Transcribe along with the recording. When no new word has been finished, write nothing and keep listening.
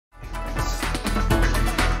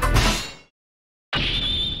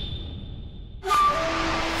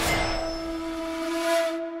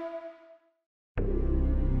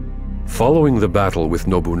Following the battle with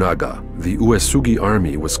Nobunaga, the Uesugi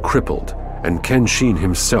army was crippled, and Kenshin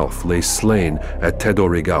himself lay slain at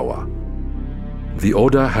Tedorigawa. The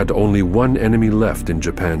Oda had only one enemy left in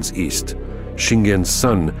Japan's east, Shingen's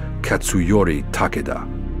son, Katsuyori Takeda.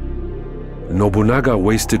 Nobunaga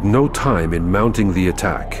wasted no time in mounting the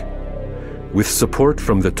attack. With support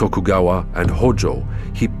from the Tokugawa and Hojo,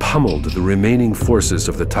 he pummeled the remaining forces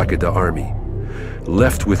of the Takeda army.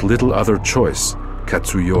 Left with little other choice,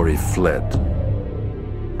 Katsuyori fled.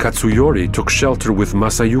 Katsuyori took shelter with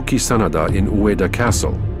Masayuki Sanada in Ueda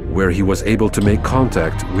Castle, where he was able to make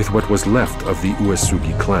contact with what was left of the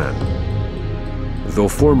Uesugi clan. Though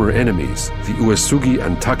former enemies, the Uesugi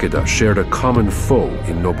and Takeda shared a common foe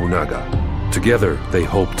in Nobunaga. Together, they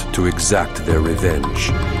hoped to exact their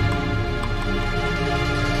revenge.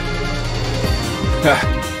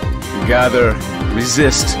 Gather,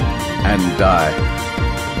 resist, and die.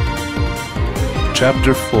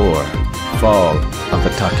 Chapter 4, Fall of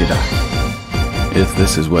the Takeda. If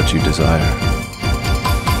this is what you desire.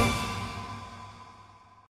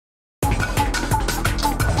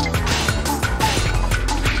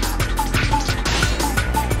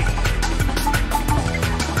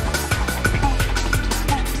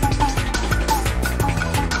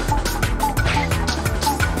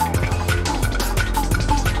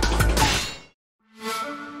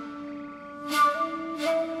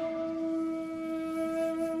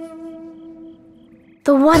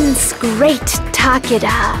 The once great Takeda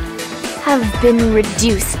have been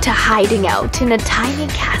reduced to hiding out in a tiny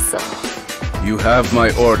castle. You have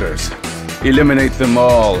my orders. Eliminate them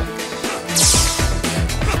all.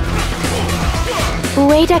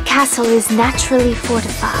 Ueda Castle is naturally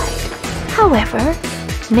fortified. However,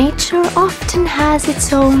 nature often has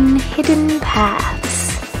its own hidden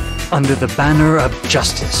paths. Under the banner of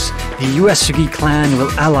justice, the Uesugi clan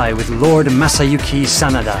will ally with Lord Masayuki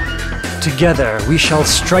Sanada. Together, we shall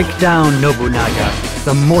strike down Nobunaga,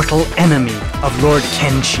 the mortal enemy of Lord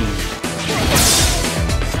Kenshin.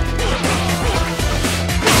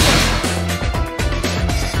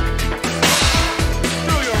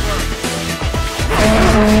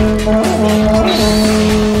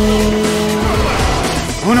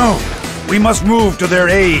 Oh no! We must move to their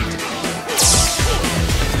aid!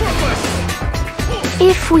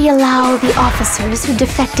 If we allow the officers who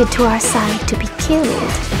defected to our side to be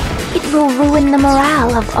killed, it will ruin the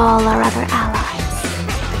morale of all our other allies.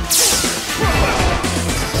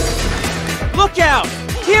 Look out!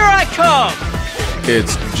 Here I come!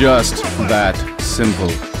 It's just that simple.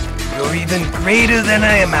 You're even greater than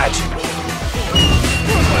I imagined.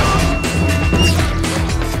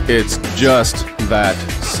 It's just that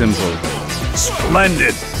simple.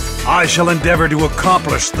 Splendid! I shall endeavor to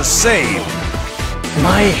accomplish the same.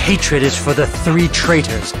 My hatred is for the three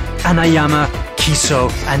traitors, Anayama, Kiso,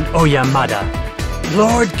 and Oyamada.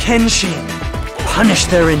 Lord Kenshin, punish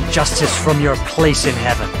their injustice from your place in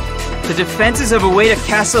heaven. The defenses of Ueda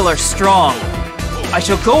Castle are strong. I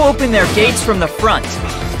shall go open their gates from the front.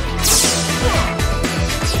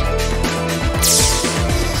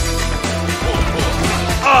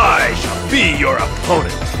 I shall be your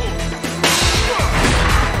opponent.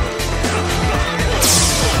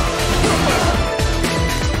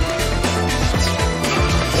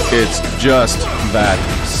 It's just that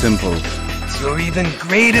simple. You're even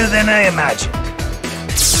greater than I imagined.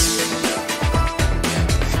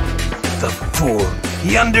 The fool!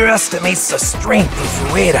 He underestimates the strength of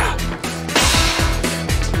Ueda.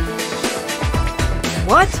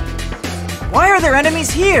 What? Why are there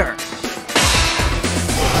enemies here?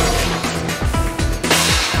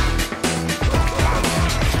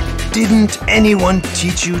 Didn't anyone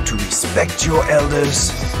teach you to respect your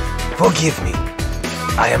elders? Forgive me.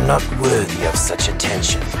 I am not worthy of such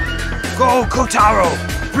attention. Go, Kotaro!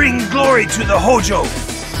 Bring glory to the Hojo!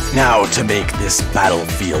 Now to make this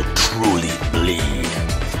battlefield truly bleed.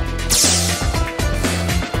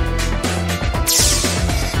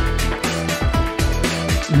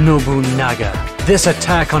 Nobunaga, this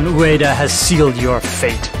attack on Ueda has sealed your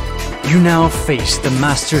fate. You now face the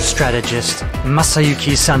master strategist,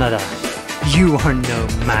 Masayuki Sanada. You are no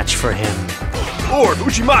match for him. Lord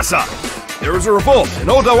Uchimasa! There is a revolt in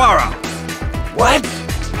Odawara! What?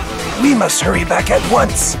 We must hurry back at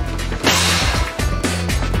once.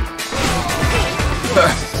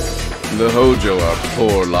 The Hojo are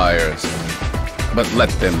poor liars, but let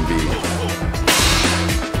them be.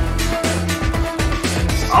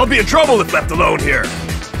 I'll be in trouble if left alone here!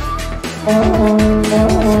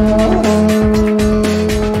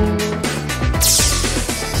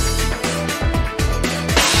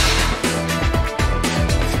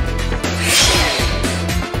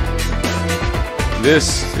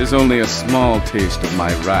 This is only a small taste of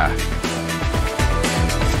my wrath.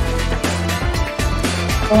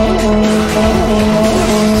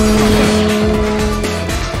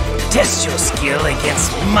 Test your skill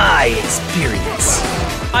against my experience.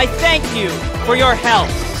 I thank you for your help.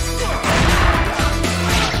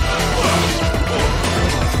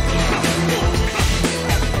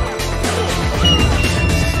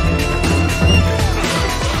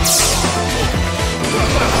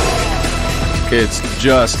 It's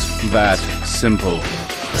just that simple.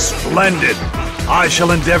 Splendid! I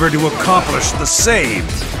shall endeavor to accomplish the same.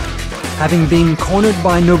 Having been cornered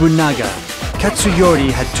by Nobunaga, Katsuyori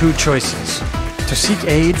had two choices: to seek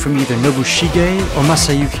aid from either Nobushige or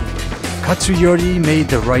Masayuki. Katsuyori made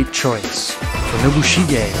the right choice, for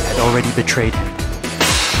Nobushige had already betrayed him.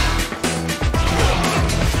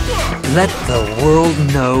 Let the world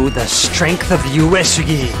know the strength of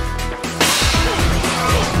Uesugi.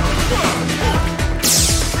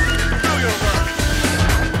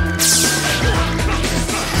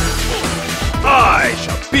 I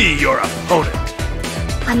shall be your opponent.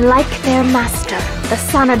 Unlike their master, the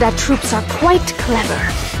Sanada troops are quite clever.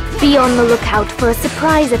 Be on the lookout for a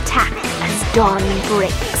surprise attack as dawn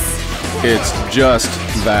breaks. It's just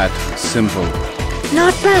that simple.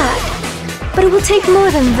 Not bad, but it will take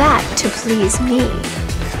more than that to please me.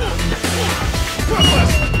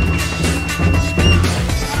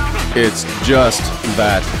 It's just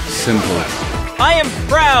that simple. I am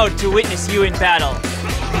proud to witness you in battle.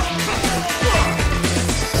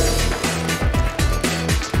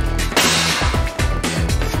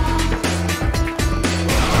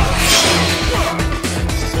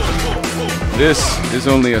 This is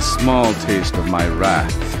only a small taste of my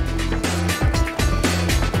wrath.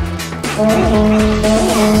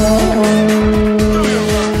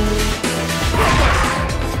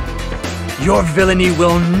 Your villainy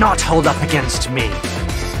will not hold up against me.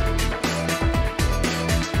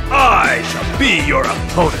 I shall be your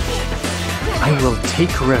opponent. I will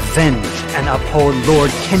take revenge and uphold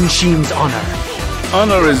Lord Kenshin's honor.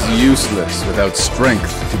 Honor is useless without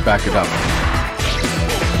strength to back it up.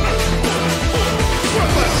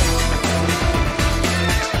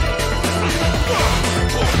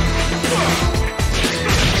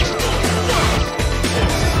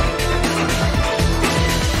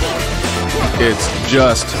 It's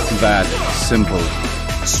just that simple.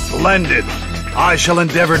 Splendid! I shall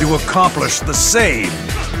endeavor to accomplish the same.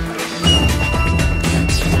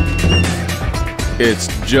 It's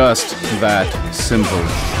just that simple.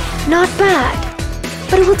 Not bad,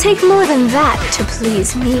 but it will take more than that to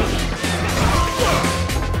please me.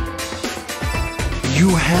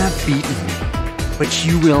 You have beaten me, but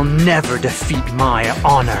you will never defeat my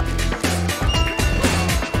honor.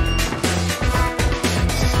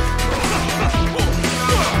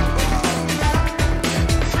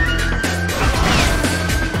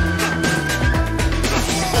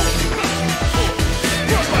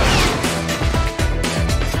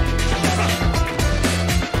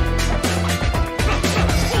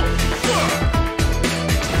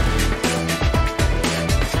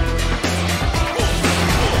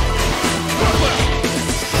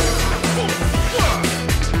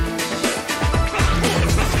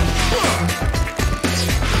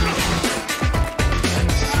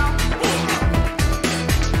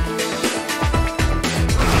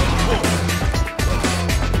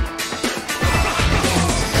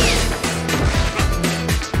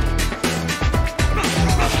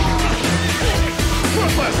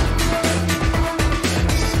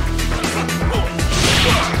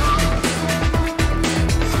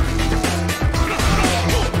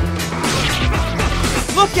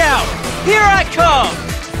 Look out! Here I come!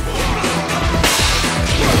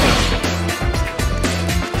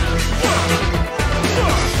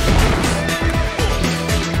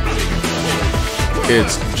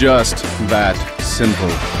 It's just that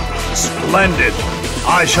simple. Splendid!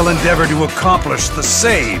 I shall endeavor to accomplish the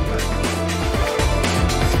same.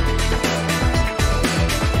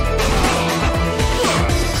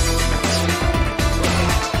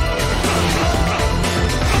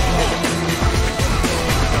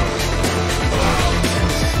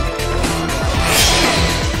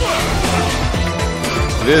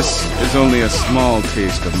 This is only a small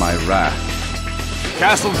taste of my wrath.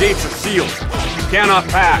 Castle gates are sealed. You cannot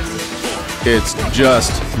pass. It's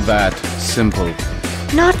just that simple.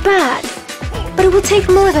 Not bad, but it will take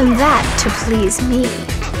more than that to please me.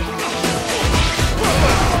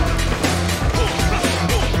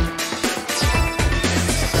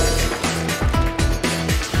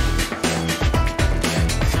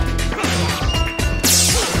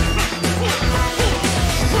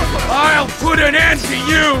 I'll put an end to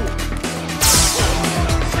you!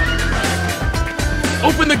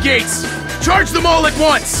 Open the gates! Charge them all at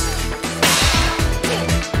once!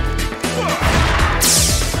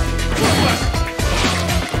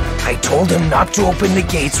 I told him not to open the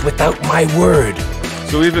gates without my word.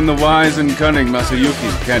 So even the wise and cunning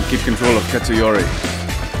Masayuki can't keep control of Katsuyori.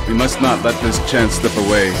 We must not let this chance slip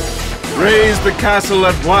away. Raise the castle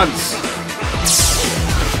at once!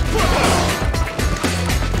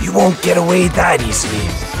 You won't get away that easily.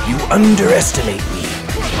 You underestimate me.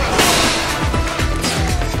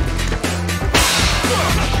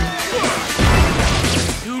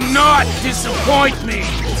 Do not disappoint me!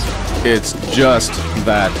 It's just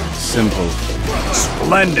that simple.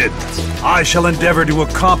 Splendid. I shall endeavor to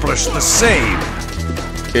accomplish the same.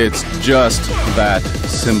 It's just that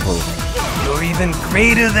simple. You're even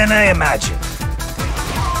greater than I imagined.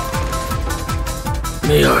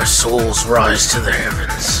 May our souls rise to the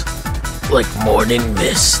heavens, like morning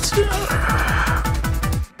mist.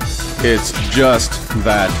 It's just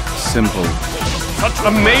that simple. Such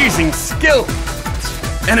amazing skill!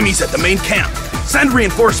 Enemies at the main camp. Send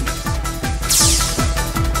reinforcements.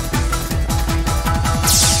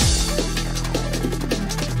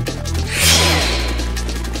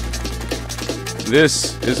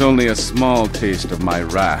 This is only a small taste of my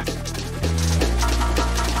wrath.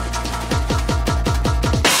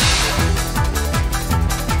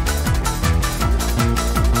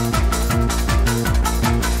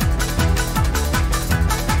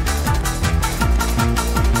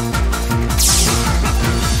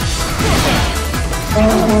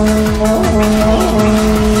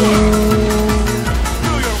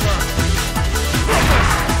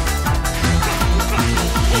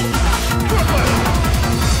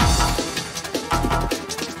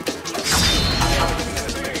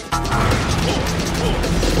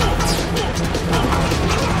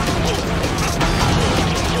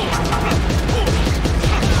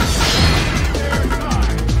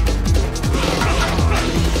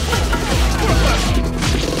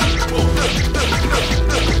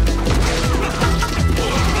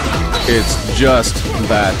 It's just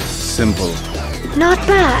that simple. Not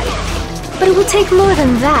bad, but it will take more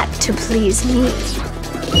than that to please me.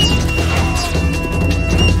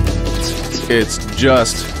 It's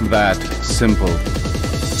just that simple.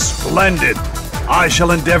 Splendid. I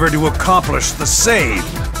shall endeavor to accomplish the same.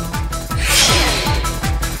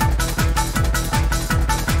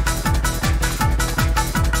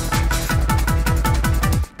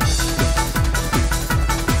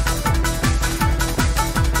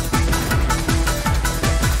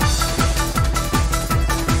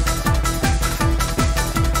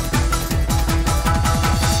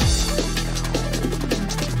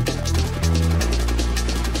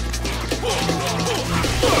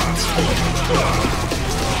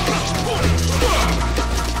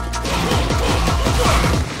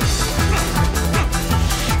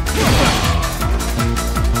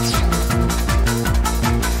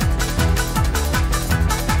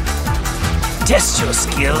 Test your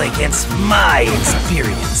skill against my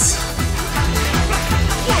experience.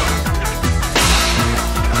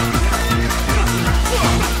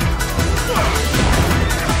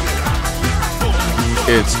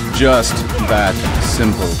 It's just that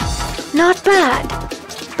simple. Not bad,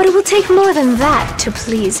 but it will take more than that to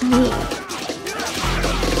please me.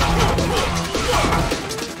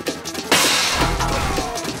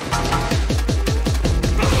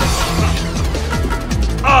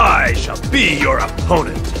 I shall be your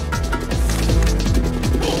opponent.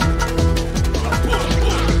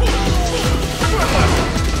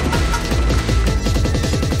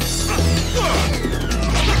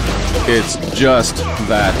 It's just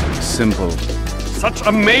that simple. Such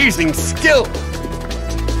amazing skill!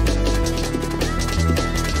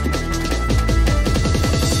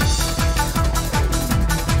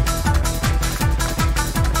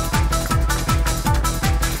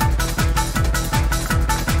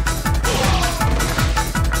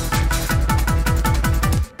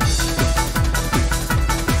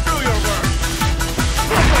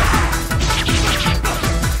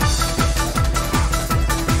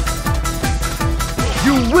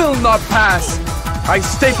 You will not pass! I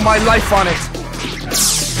stake my life on it!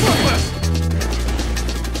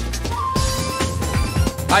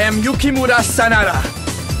 I am Yukimura Sanada.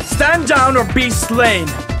 Stand down or be slain!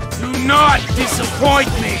 Do not disappoint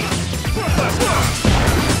me!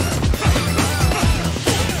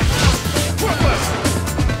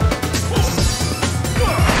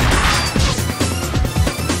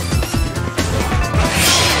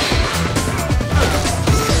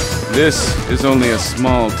 This is only a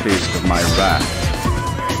small taste of my wrath.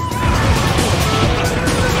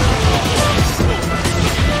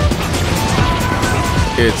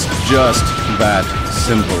 It's just that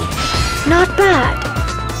simple. Not bad,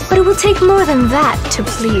 but it will take more than that to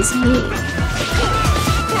please me.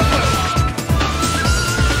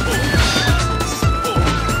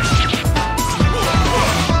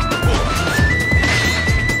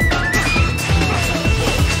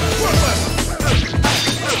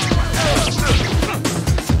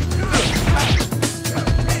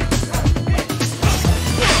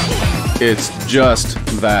 It's just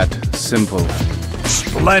that simple.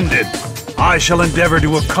 Splendid! I shall endeavor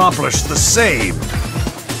to accomplish the same.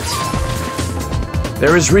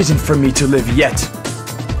 There is reason for me to live yet.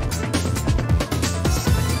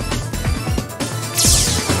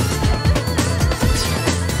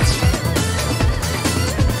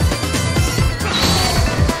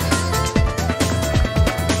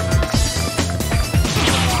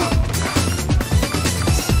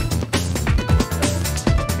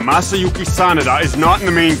 Masayuki Sanada is not in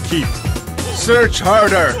the main keep. Search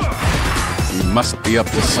harder! You must be up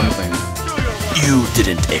to something. You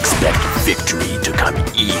didn't expect victory to come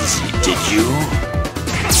easy, did you?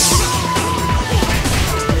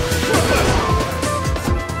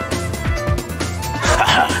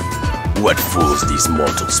 Haha, what fools these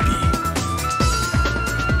mortals be.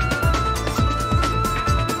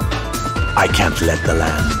 I can't let the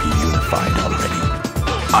land be unified already.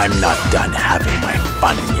 I'm not done having my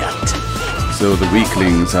fun yet. So the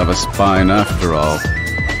weaklings have a spine after all.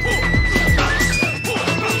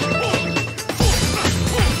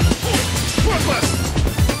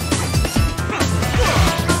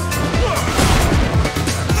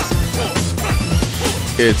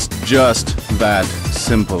 It's just that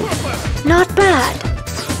simple. Not bad,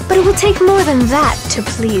 but it will take more than that to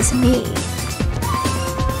please me.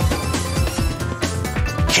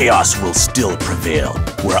 Chaos will still prevail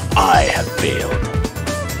where I have failed.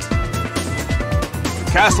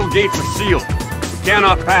 The castle gates are sealed. We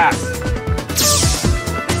cannot pass.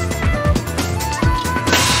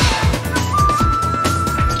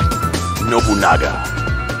 Nobunaga,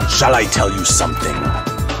 shall I tell you something?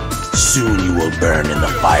 Soon you will burn in the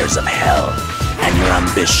fires of hell, and your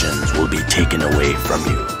ambitions will be taken away from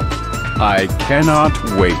you. I cannot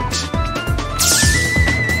wait.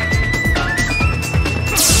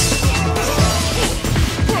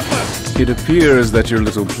 It appears that your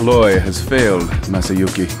little ploy has failed,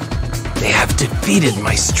 Masayuki. They have defeated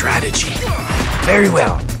my strategy. Very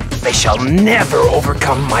well. They shall never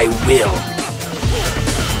overcome my will.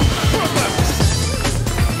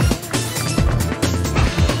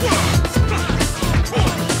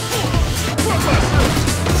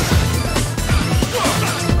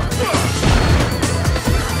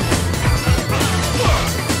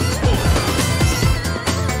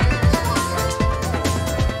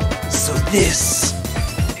 So this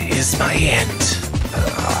is my end.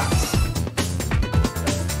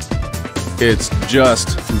 It's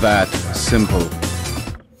just that simple.